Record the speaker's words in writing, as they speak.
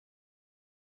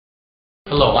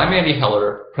Hello, I'm Andy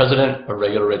Heller, President of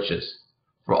Regular Riches.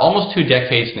 For almost 2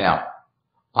 decades now,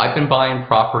 I've been buying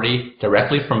property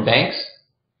directly from banks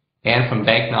and from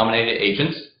bank-nominated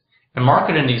agents and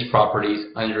marketing these properties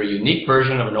under a unique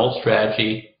version of an old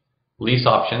strategy, lease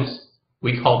options.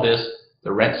 We call this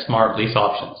the Rent Smart lease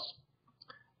options.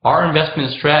 Our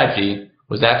investment strategy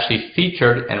was actually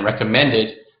featured and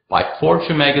recommended by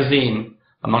Fortune magazine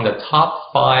among the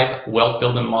top 5 wealth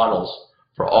building models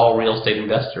for all real estate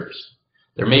investors.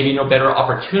 There may be no better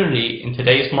opportunity in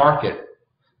today's market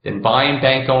than buying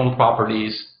bank-owned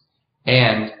properties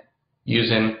and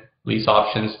using lease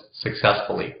options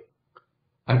successfully.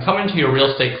 I'm coming to your real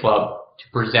estate club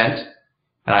to present,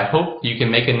 and I hope you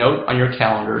can make a note on your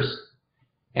calendars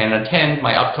and attend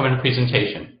my upcoming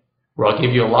presentation, where I'll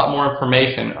give you a lot more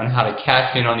information on how to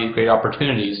cash in on these great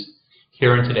opportunities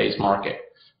here in today's market.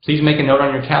 Please make a note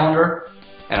on your calendar,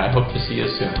 and I hope to see you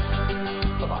soon.